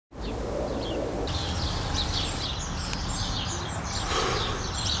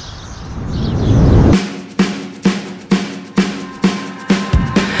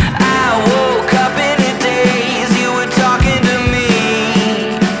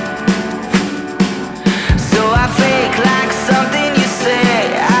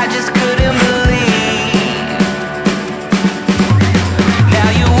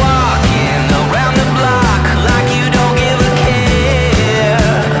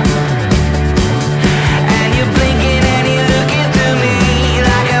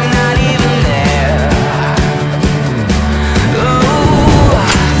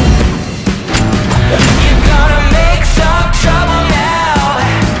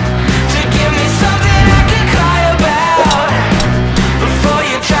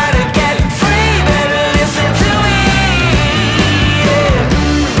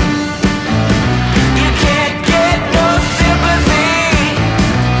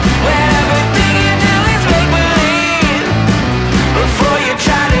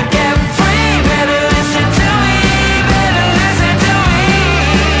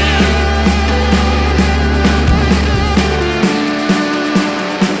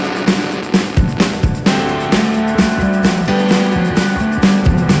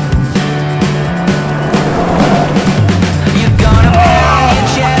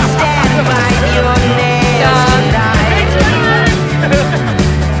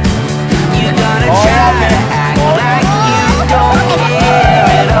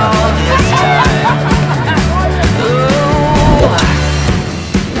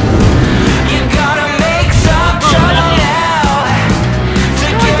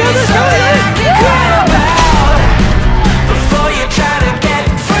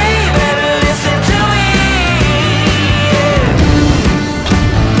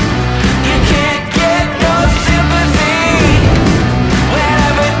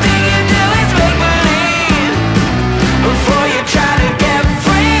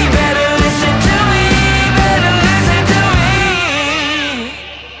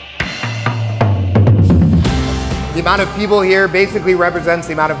amount of people here basically represents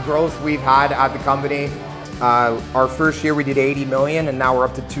the amount of growth we've had at the company. Our first year we did 80 million, and now we're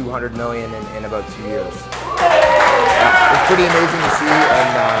up to 200 million in about 2 years. It's pretty amazing to see,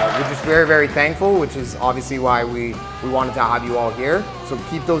 and we're just very, very thankful, which is obviously why we wanted to have you all here. So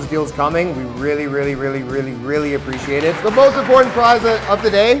keep those deals coming. We really, really, really, really, really appreciate it. The most important prize of the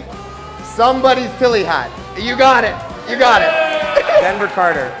day, somebody's Tilly hat. You got it. You got it. Denver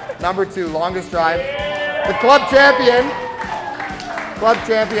Carter, number 2, longest drive. The club champion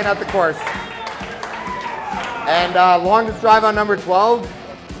at the course. And longest drive on number 12,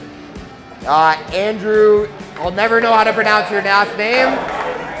 Andrew, I'll never know how to pronounce your last name.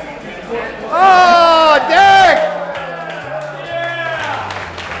 Oh, Derek!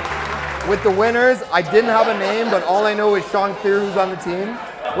 With the winners, I didn't have a name, but all I know is Sean Clear, who's on the team,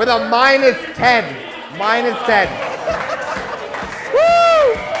 with a -10. -10.